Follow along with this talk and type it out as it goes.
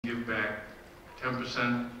give back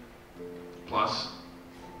 10% plus,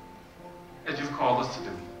 as you've called us to do.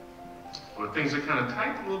 Well, things are kind of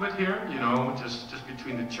tight a little bit here, you know, just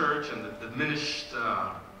between the church and the diminished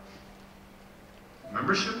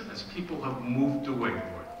membership as people have moved away,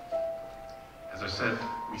 Lord. As I said,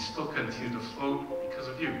 we still continue to float because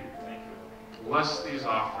of you. Bless these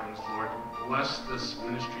offerings, Lord. Bless this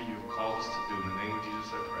ministry you've called us to do. In the name of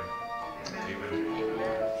Jesus, I pray.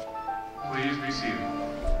 Amen. Please be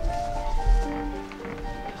seated.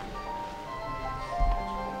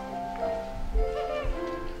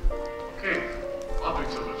 Okay, I'll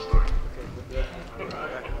do some of the story.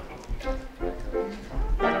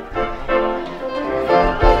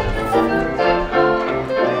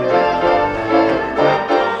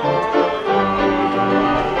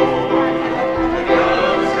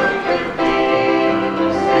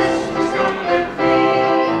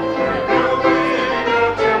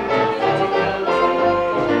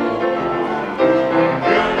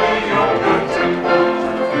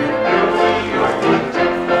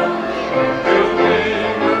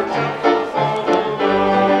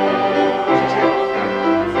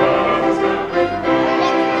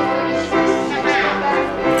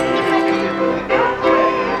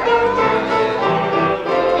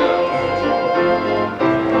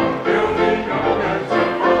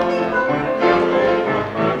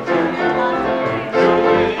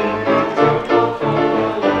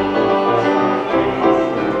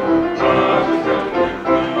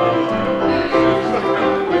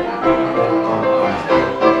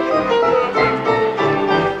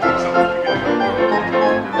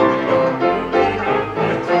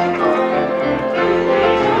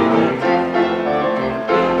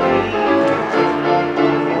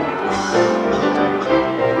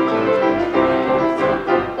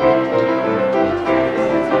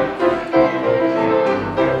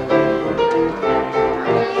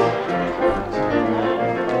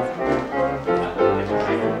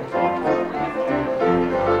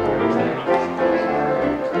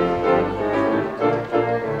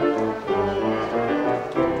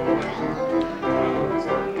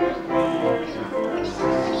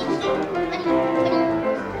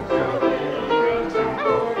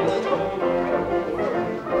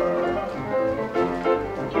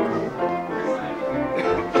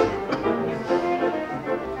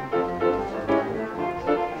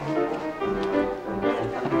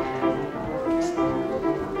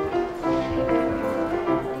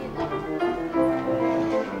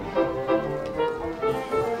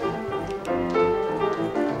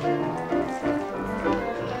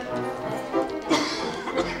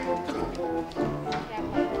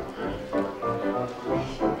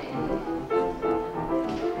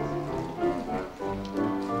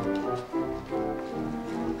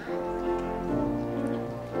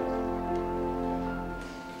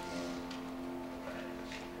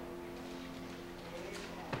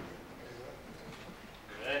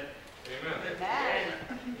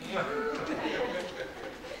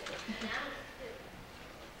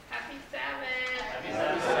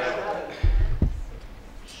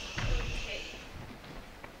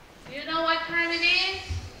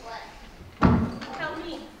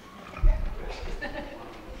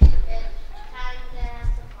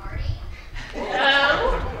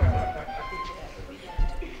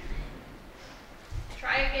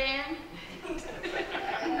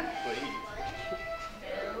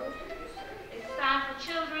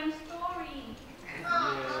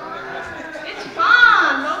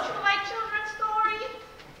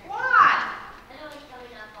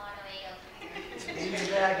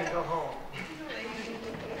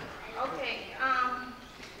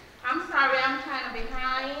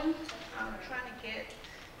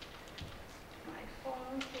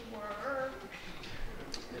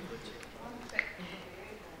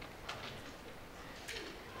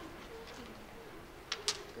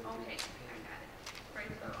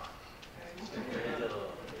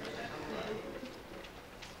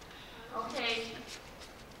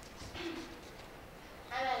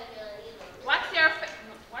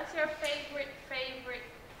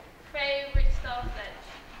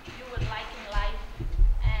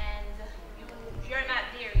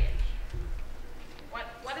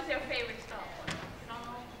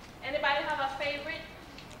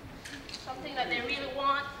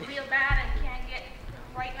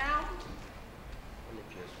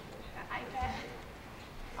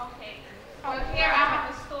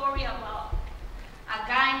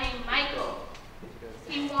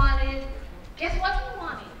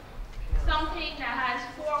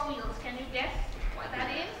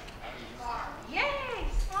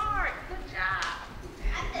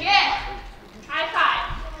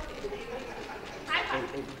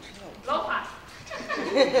 Lohan.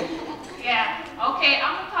 Yeah, okay,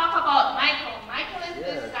 I'm going to talk about Michael. Michael is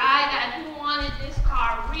this guy that who wanted this car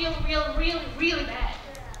really bad.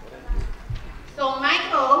 So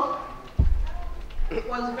Michael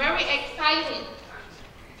was very excited.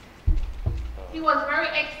 He was very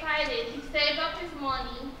excited. He saved up his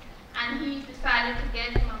money and he decided to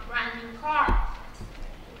get him a brand new car.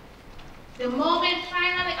 The moment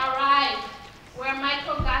finally arrived where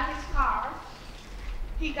Michael got his car,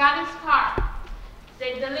 he got his car.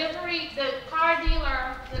 The car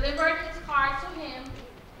dealer delivered his car to him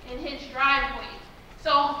in his driveway.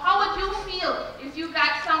 So how would you feel if you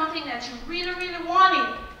got something that you really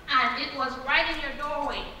wanted and it was right in your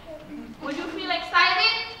doorway? Would you feel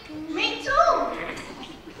excited? Me too.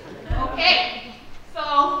 Okay,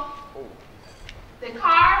 so the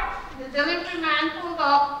delivery man pulled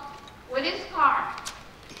up with his car.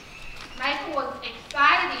 Michael was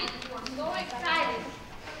excited. He was so excited.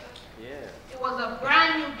 Yeah. It was a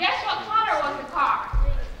brand new. Guess what color was the car?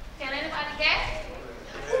 Can anybody guess?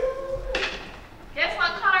 Guess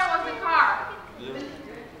what color was the car?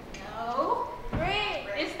 No. Green.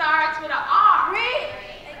 It starts with an R. Green.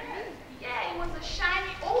 Yeah, it was a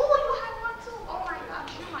shiny. Oh, you had one too. Oh my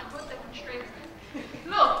gosh, you're my good demonstrator.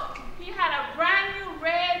 Look, he had a brand new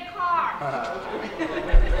red car.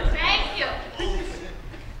 Thank you.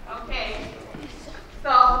 Okay.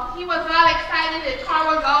 So he was all excited. The car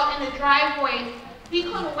was out in the driveway. He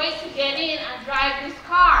couldn't wait to get in and drive this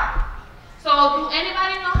car. So do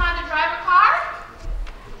anybody know how to drive a car?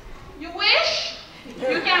 You wish?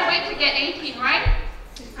 You can't wait to get 18, right?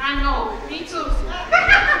 I know. Me too.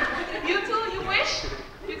 You too? You wish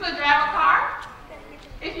you could drive a car?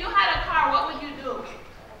 If you had a car, what would you do?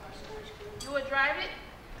 You would drive it?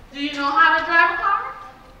 Do you know how to drive a car?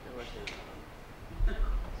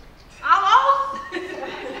 Almost?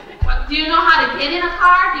 Do you know how to get in a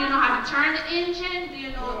car? Do you know how to turn the engine? Do you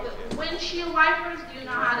know the windshield wipers? Do you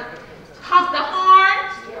know how to pump the horn?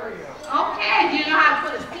 Okay. Do you know how to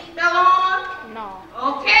put a seatbelt on? No.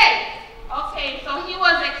 Okay. Okay, so he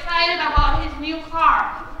was excited about his new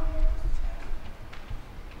car.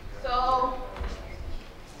 So,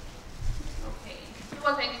 okay, he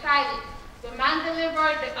was excited. The man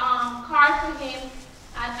delivered the car to him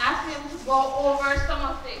and asked him to go over some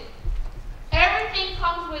of it. Everything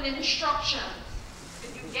comes with instructions.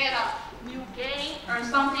 If you get a new game or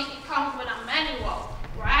something, it comes with a manual,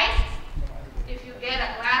 right? If you get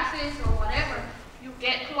a glasses or whatever, you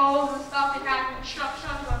get clothes and stuff, it has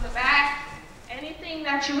instructions on the back. Anything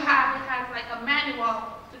that you have, it has like a manual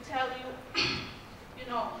to tell you, you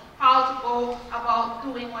know, how to go about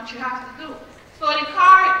doing what you have to do. So the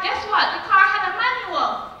car, guess what? The car had a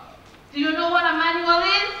manual. Do you know what a manual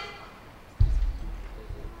is?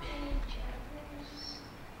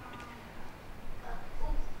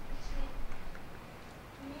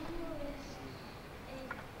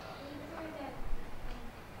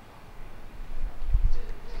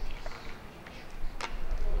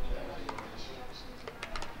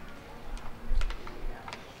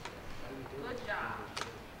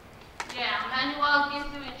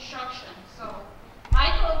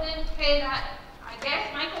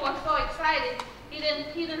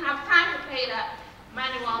 He didn't have time to pay that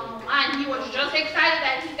manual, and he was just excited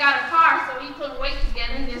that he got a car, so he couldn't wait to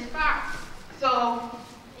get in this car. So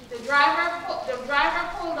the driver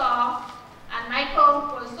pulled off, and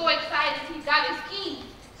Michael was so excited he got his key.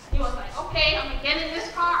 He was like, okay, I'm gonna get in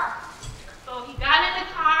this car. So he got in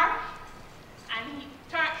the car, and he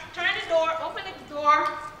turned the door, opened the door,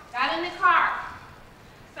 got in the car,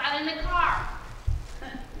 sat in the car,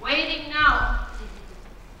 waiting now.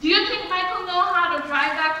 Do you think Michael knows how to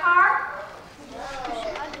drive that car?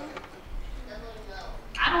 No,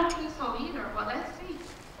 I don't think so either, but let's see.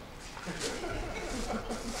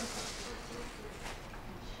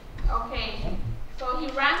 Okay, so he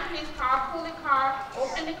ran to his car, pulled the car,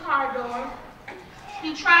 opened the car door.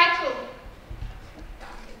 He tried to.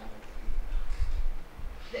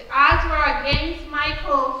 The odds were against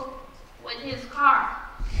Michael with his car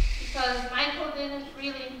because Michael didn't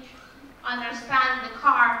really understand the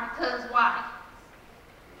car. Because why?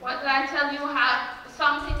 What did I tell you?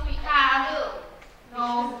 Something we have?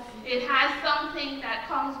 No, it has something that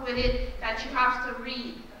comes with it that you have to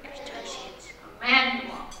read. A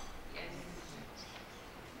manual. Yes.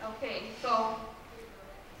 Okay, so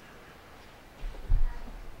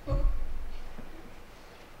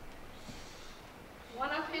one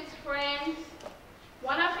of his friends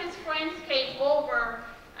came over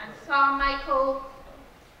and saw Michael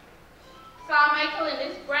in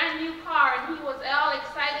this brand new car, and he was all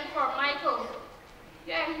excited for Michael.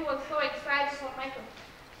 Yeah, he was so excited for Michael.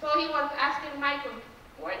 So he was asking Michael,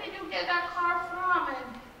 where did you get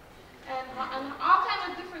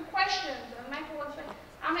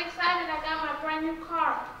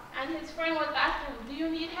and his friend was asking, do you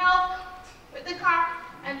need help with the car?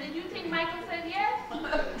 And did you think Michael said yes?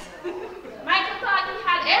 Michael thought he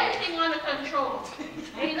had everything under control.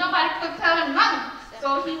 Ain't nobody could tell him nothing.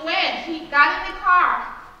 So he went, he got in the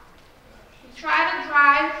car. He tried to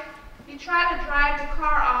drive the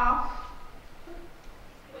car off.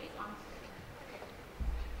 Wait one second.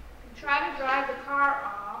 He tried to drive the car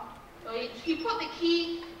off. So he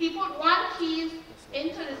put one key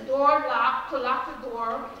into the door lock to lock the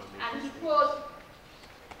door, and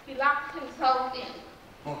he locked himself in.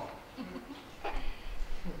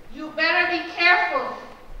 You better be careful.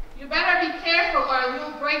 You better be careful, or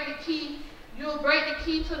you'll break the key. You'll break the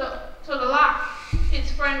key to the lock.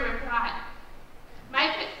 His friend replied.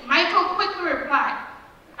 Michael quickly replied,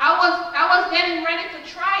 I was getting ready to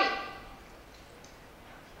try it.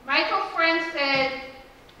 Michael's friend said,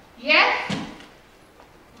 yes?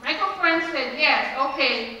 Michael's friend said, yes,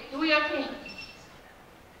 okay, do your thing.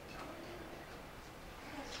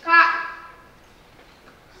 Scott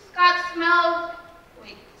smelled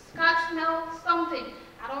something.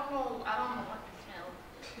 I don't know what he smelled.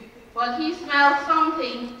 But he smelled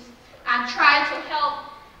something and tried to help.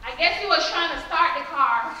 I guess he was trying to start the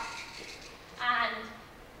car, and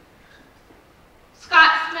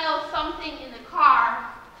Scott smelled something in the car.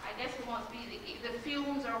 I guess it must be the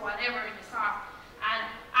fumes or whatever in the car, and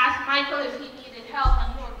asked Michael if he needed help,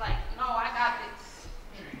 and he was like, no, I got this.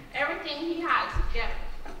 Everything he had together.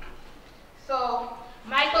 So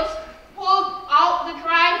Michael pulled out the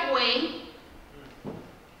driveway,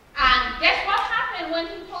 and guess what happened when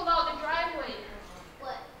he pulled out the driveway?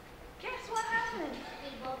 What? Guess what happened? He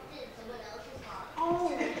bumped into someone else's car.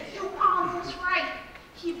 Oh, you're almost right.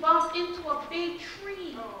 He bumped into a big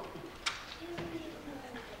tree. Oh.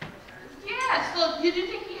 Yeah, so did you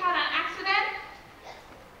think he had an accident? Yes.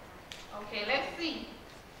 Okay, let's see.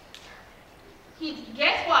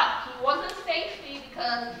 Guess what? He wasn't safety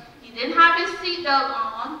because he didn't have his seatbelt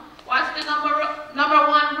on. What's the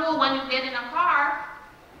number one rule when you get in a car?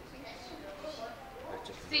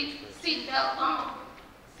 Seatbelt on.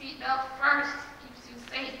 Seatbelt first keeps you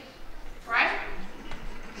safe, right?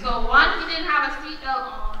 So one, he didn't have a seatbelt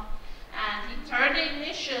on, and he turned the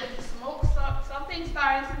ignition, smoke, something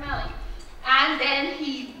started smelling, and then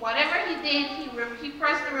whatever he did, he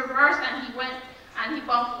pressed the reverse, and he went and he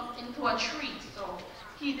bumped into a tree. So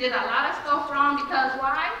he did a lot of stuff wrong because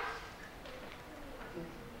why?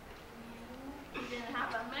 He didn't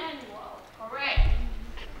have a manual, correct?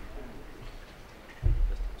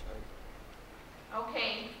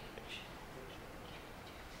 Okay.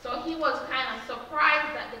 So he was kind of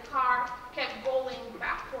surprised that the car kept going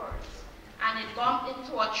backwards and it bumped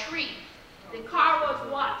into a tree. The car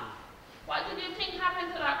was what? What did you think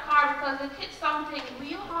happened to that car? Because it hit something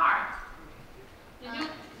real hard.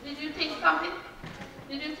 Did you think something?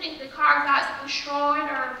 Did you think the car got destroyed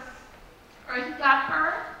or he got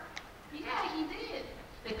hurt? Yeah, he did.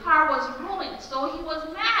 The car was ruined, so he was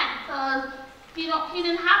mad because he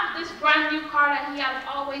didn't have this brand new car that he had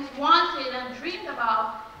always wanted and dreamed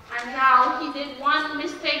about, and now he did one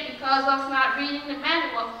mistake because of not reading the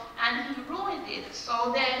manual, and he ruined it.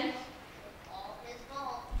 So then, All his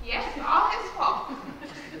fault. yes, all his fault.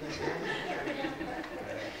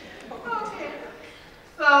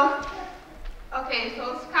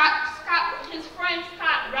 So Scott, his friend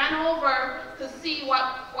Scott ran over to see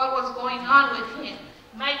what was going on with him.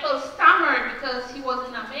 Michael stammered because he was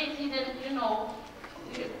in a maze. He didn't,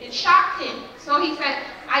 it shocked him. So he said,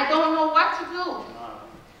 I don't know what to do.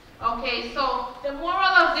 Okay, so the moral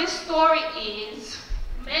of this story is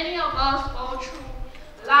many of us go through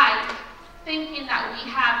life thinking that we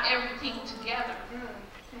have everything together.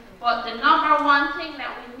 But the number one thing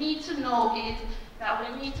that we need to know is that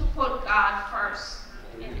we need to put God first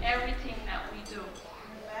in everything that we do.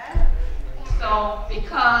 So,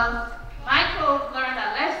 because Michael learned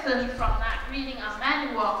a lesson from not reading a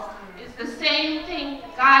manual, it's the same thing.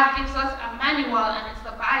 God gives us a manual, and it's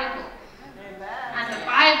the Bible. And the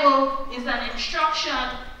Bible is an instruction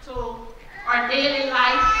to our daily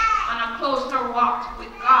life and a closer walk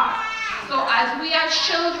with God. So as we as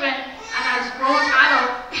children and as grown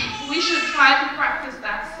adults, we should try to practice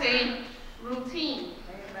that same routine.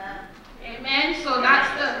 Amen. So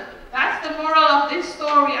that's the moral of this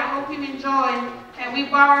story. I hope you enjoyed. Can we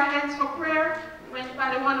bow our heads for prayer?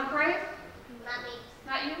 Anybody want to pray? Not me.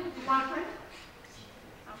 Not you? You want to pray?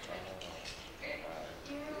 Okay.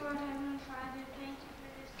 Dear Lord, Heavenly Father, thank you for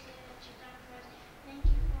this day that you've done for us. Thank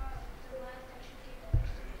you for the life that you gave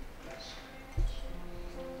us. Thank you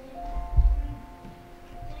for the Spirit.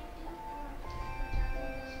 Thank you for protecting us and making us a shelter.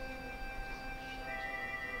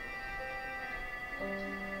 Thank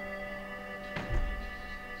you.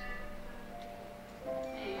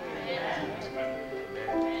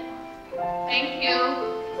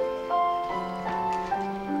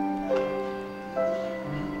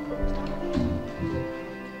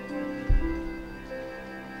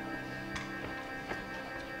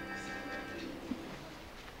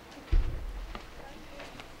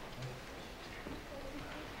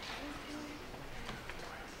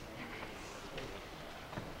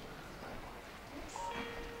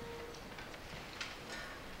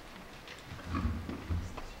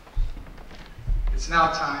 now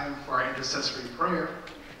time for our intercessory prayer.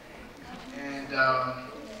 And the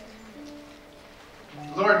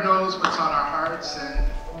Lord knows what's on our hearts, and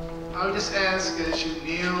I would just ask as you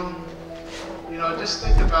kneel, just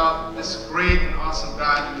think about this great and awesome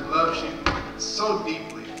God who loves you so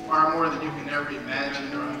deeply, far more than you can ever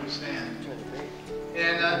imagine or understand.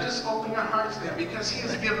 And just open your hearts to Him, because He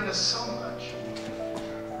has given us so much.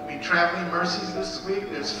 I mean, traveling mercies this week,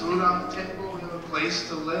 there's food on the table, we have a place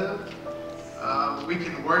to live. We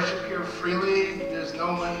can worship here freely. There's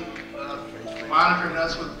no one monitoring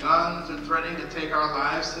us with guns or threatening to take our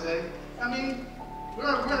lives today. I mean, we're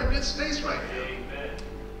in a good space right now.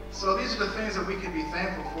 So these are the things that we can be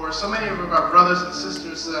thankful for. So many of our brothers and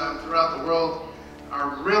sisters throughout the world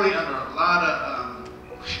are really under a lot of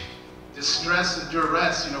distress and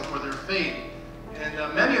duress, for their faith.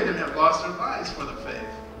 And many of them have lost their lives for the faith.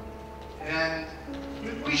 And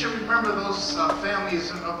we should remember those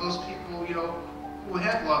families of those people, who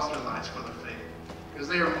have lost their lives for the faith, because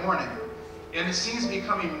they are mourning. And it seems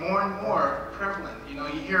becoming more and more prevalent. You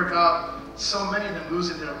hear about so many of them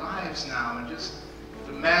losing their lives now, and just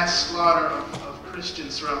the mass slaughter of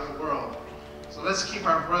Christians throughout the world. So let's keep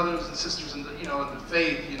our brothers and sisters in the, in the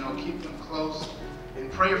faith, keep them close and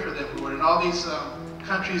pray for them, Lord. In all these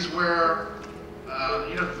countries where,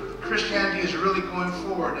 Christianity is really going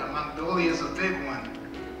forward. Mongolia is a big one.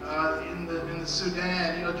 In the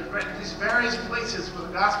Sudan, these various places where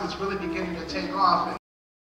the gospel is really beginning to take off.